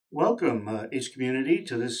Welcome, ACE community,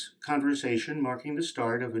 to this conversation marking the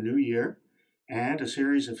start of a new year and a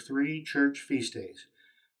series of three church feast days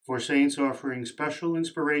for saints offering special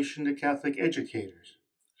inspiration to Catholic educators.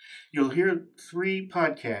 You'll hear three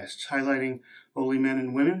podcasts highlighting holy men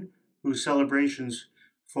and women whose celebrations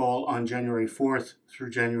fall on January 4th through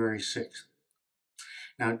January 6th.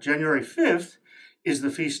 Now, January 5th is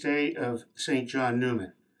the feast day of St. John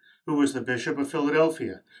Neumann, who was the Bishop of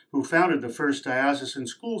Philadelphia, who founded the first diocesan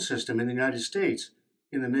school system in the United States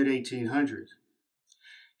in the mid-1800s.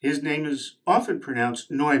 His name is often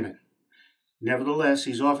pronounced Neumann. Nevertheless,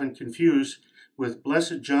 he's often confused with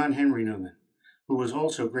Blessed John Henry Newman, who was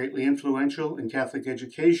also greatly influential in Catholic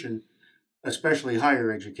education, especially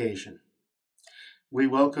higher education. We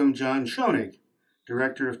welcome John Schoenig,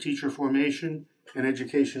 Director of Teacher Formation and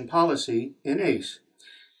Education Policy in ACE.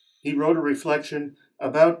 He wrote a reflection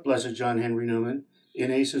about Blessed John Henry Newman in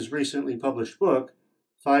ACE's recently published book,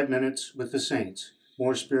 5 Minutes with the Saints,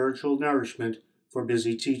 More Spiritual Nourishment for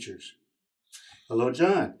Busy Teachers. Hello,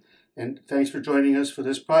 John, and thanks for joining us for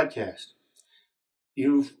this podcast.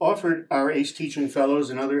 You've offered our ACE teaching fellows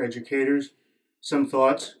and other educators some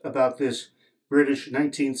thoughts about this British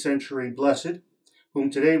 19th century blessed, whom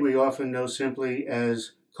today we often know simply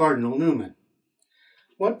as Cardinal Newman.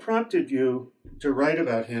 What prompted you to write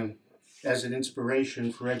about him as an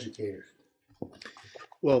inspiration for educators?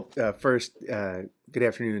 Well, first, good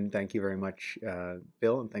afternoon. Thank you very much,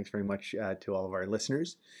 Bill, and thanks very much to all of our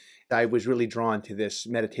listeners. I was really drawn to this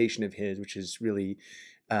meditation of his, which is really,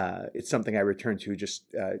 it's something I return to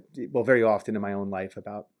very often in my own life,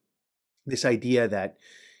 about this idea that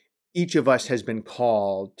each of us has been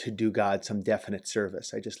called to do God some definite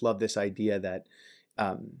service. I just love this idea that,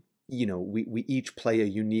 we each play a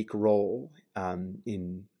unique role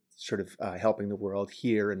in sort of helping the world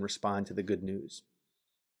hear and respond to the good news.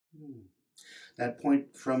 That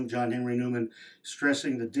point from John Henry Newman,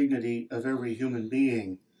 stressing the dignity of every human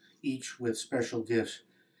being, each with special gifts,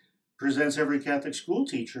 presents every Catholic school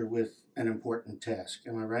teacher with an important task.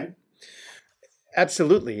 Am I right?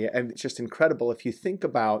 Absolutely. And it's just incredible if you think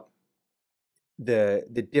about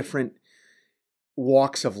the different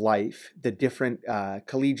walks of life, the different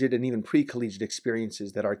collegiate and even pre-collegiate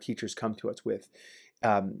experiences that our teachers come to us with.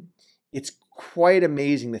 It's quite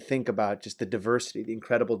amazing to think about just the diversity, the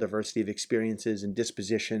incredible diversity of experiences and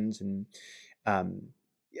dispositions and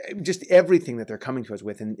just everything that they're coming to us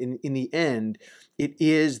with. And in the end, it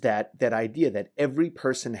is that idea that every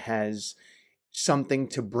person has something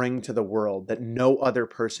to bring to the world that no other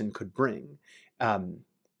person could bring.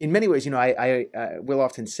 In many ways, I will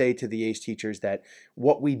often say to the ACE teachers that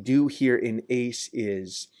what we do here in ACE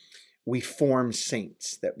is we form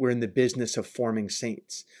saints, that we're in the business of forming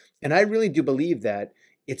saints. And I really do believe that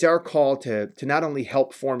it's our call to not only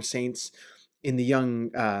help form saints in the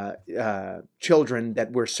young children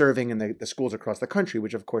that we're serving in the schools across the country,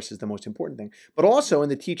 which of course is the most important thing, but also in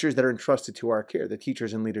the teachers that are entrusted to our care, the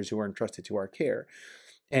teachers and leaders who are entrusted to our care.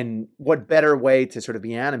 And what better way to sort of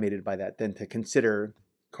be animated by that than to consider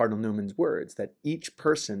Cardinal Newman's words, that each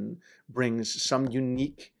person brings some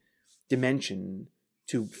unique dimension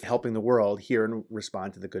to helping the world hear and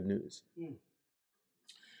respond to the good news.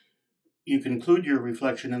 You conclude your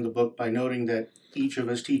reflection in the book by noting that each of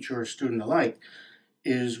us, teacher or student alike,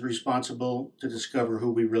 is responsible to discover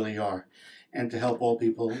who we really are and to help all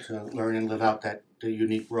people to learn and live out the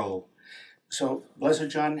unique role. So Blessed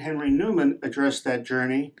John Henry Newman addressed that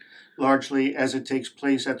journey largely as it takes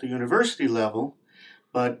place at the university level,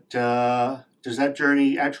 but does that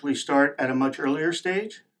journey actually start at a much earlier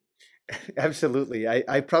stage? Absolutely.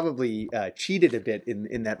 I probably cheated a bit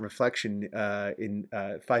in that reflection in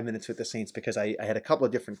 5 Minutes with the Saints, because I had a couple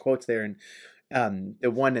of different quotes there. And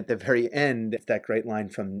the one at the very end, that great line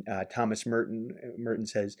from Thomas Merton. Merton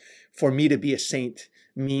says, "For me to be a saint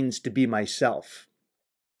means to be myself."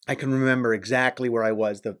 I can remember exactly where I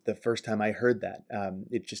was the first time I heard that.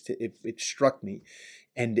 It struck me.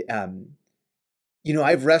 And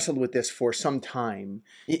I've wrestled with this for some time.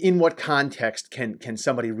 In what context can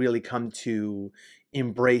somebody really come to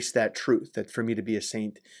embrace that truth, that for me to be a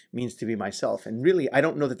saint means to be myself? And really, I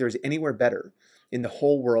don't know that there's anywhere better in the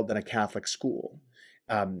whole world than a Catholic school.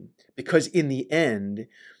 Because in the end,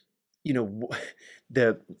 I don't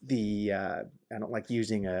like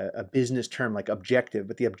using a business term like objective,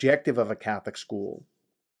 but the objective of a Catholic school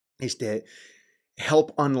is to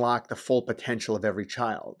help unlock the full potential of every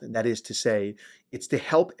child. And that is to say, it's to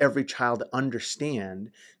help every child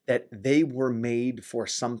understand that they were made for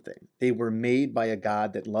something. They were made by a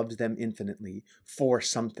God that loves them infinitely for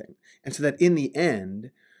something. And so that in the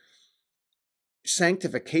end,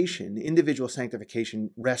 sanctification, individual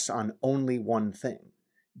sanctification, rests on only one thing.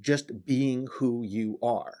 just being who you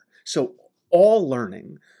are. So all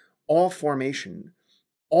learning, all formation,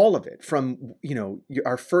 all of it from,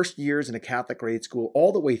 our first years in a Catholic grade school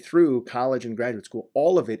all the way through college and graduate school,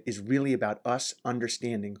 all of it is really about us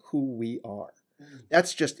understanding who we are.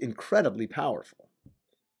 That's just incredibly powerful.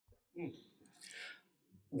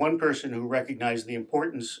 One person who recognized the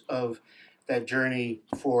importance of that journey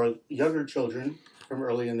for younger children from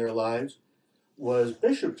early in their lives was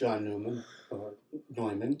Bishop John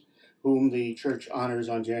Neumann, whom the church honors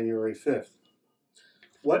on January 5th.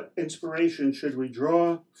 What inspiration should we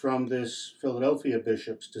draw from this Philadelphia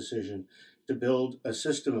bishop's decision to build a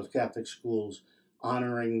system of Catholic schools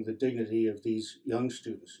honoring the dignity of these young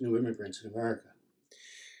students, new immigrants in America?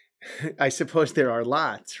 I suppose there are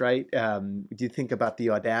lots, right? Do you think about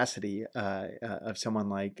the audacity of someone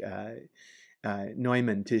like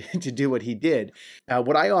Neumann to do what he did?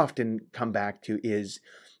 What I often come back to is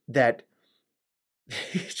that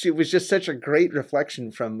it was just such a great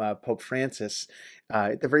reflection from Pope Francis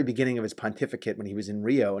at the very beginning of his pontificate when he was in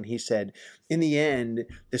Rio. And he said, in the end,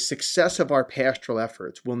 the success of our pastoral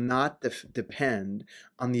efforts will not depend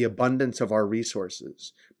on the abundance of our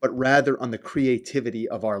resources, but rather on the creativity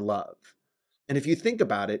of our love. And if you think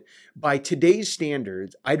about it, by today's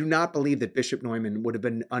standards, I do not believe that Bishop Neumann would have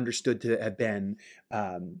been understood to have been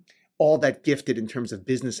all that gifted in terms of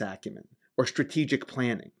business acumen or strategic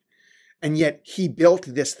planning. And yet he built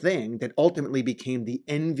this thing that ultimately became the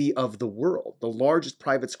envy of the world, the largest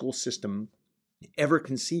private school system ever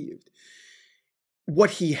conceived.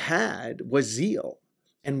 What he had was zeal.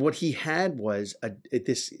 And what he had was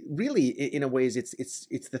this really, in a ways,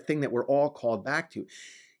 it's the thing that we're all called back to.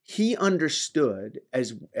 He understood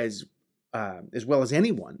as well as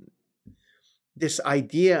anyone this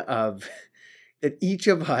idea of that each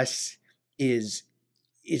of us is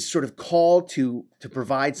sort of called to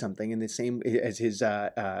provide something in the same as his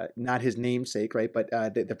not his namesake, right? But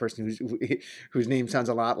the person whose name sounds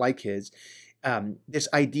a lot like his. This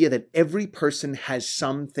idea that every person has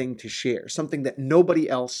something to share, something that nobody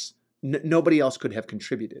else could have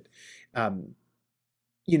contributed. I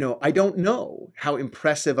don't know how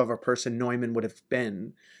impressive of a person Neumann would have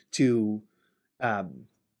been to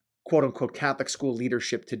quote unquote Catholic school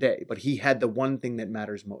leadership today, but he had the one thing that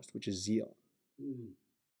matters most, which is zeal.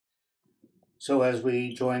 So as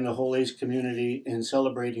we join the Whole Age community in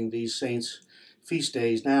celebrating these saints' feast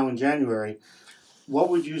days now in January, what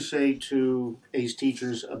would you say to ACE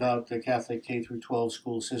teachers about the Catholic K-12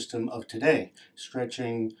 school system of today,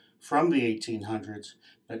 stretching from the 1800s,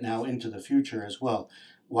 but now into the future as well?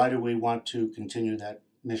 Why do we want to continue that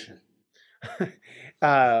mission?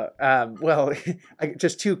 Well,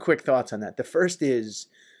 just two quick thoughts on that. The first is,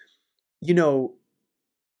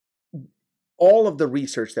 all of the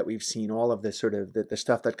research that we've seen, all of the sort of the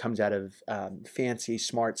stuff that comes out of fancy,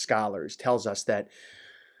 smart scholars tells us that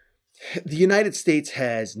the United States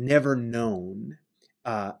has never known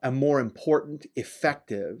a more important,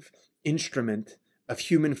 effective instrument of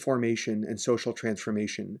human formation and social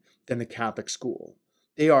transformation than the Catholic school.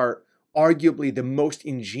 They are arguably the most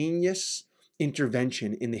ingenious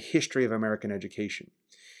intervention in the history of American education.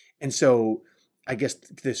 And so I guess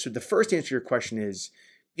the first answer to your question is,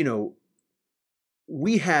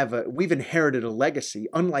 we've inherited a legacy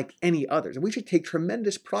unlike any others, and we should take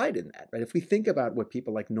tremendous pride in that, right? If we think about what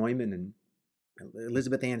people like Neumann and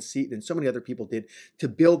Elizabeth Ann Seton and so many other people did to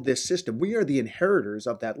build this system, we are the inheritors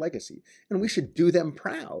of that legacy, and we should do them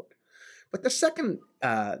proud. But the second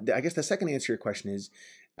answer to your question is,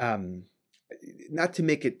 not to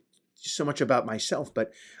make it so much about myself,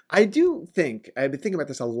 but I've been thinking about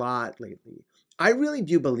this a lot lately. I really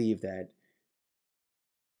do believe that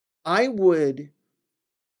I would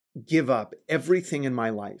give up everything in my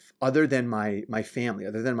life other than my family,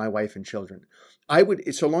 other than my wife and children. I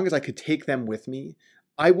would, so long as I could take them with me,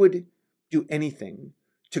 I would do anything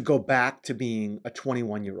to go back to being a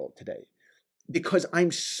 21-year-old today, because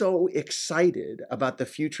I'm so excited about the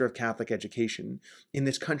future of Catholic education in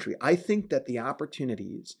this country. I think that the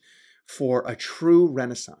opportunities for a true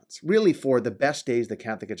renaissance, really for the best days that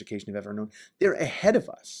Catholic education have ever known, they're ahead of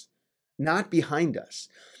us, not behind us.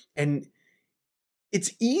 And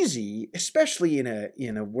it's easy, especially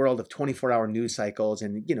in a world of 24-hour news cycles,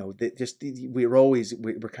 and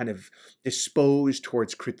we're kind of disposed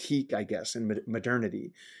towards critique, I guess, and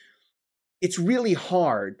modernity. It's really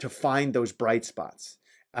hard to find those bright spots,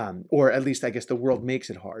 or at least I guess the world makes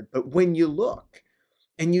it hard. But when you look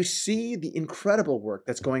and you see the incredible work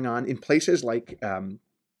that's going on in places like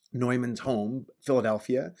Neumann's home,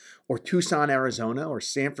 Philadelphia, or Tucson, Arizona, or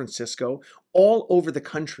San Francisco, all over the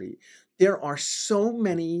country, there are so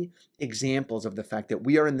many examples of the fact that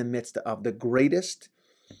we are in the midst of the greatest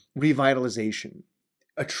revitalization,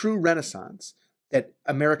 a true renaissance that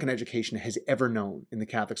American education has ever known in the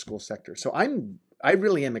Catholic school sector. So I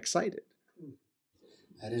really am excited.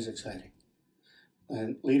 That is exciting.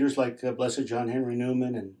 And leaders like Blessed John Henry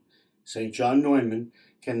Newman and St. John Neumann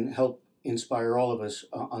can help inspire all of us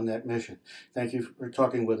on that mission. Thank you for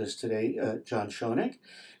talking with us today, John Schoeneck,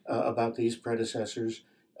 about these predecessors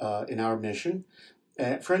in our mission.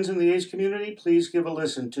 Friends in the AIDS community, please give a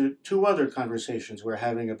listen to 2 other conversations we're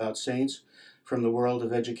having about saints from the world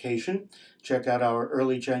of education. Check out our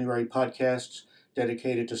early January podcasts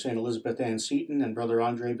dedicated to St. Elizabeth Ann Seton and Brother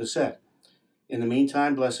Andre Bessette. In the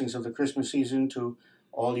meantime, blessings of the Christmas season to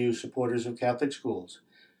all you supporters of Catholic schools.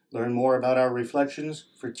 Learn more about our reflections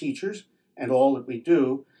for teachers and all that we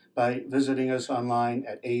do by visiting us online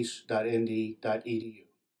at ace.nd.edu.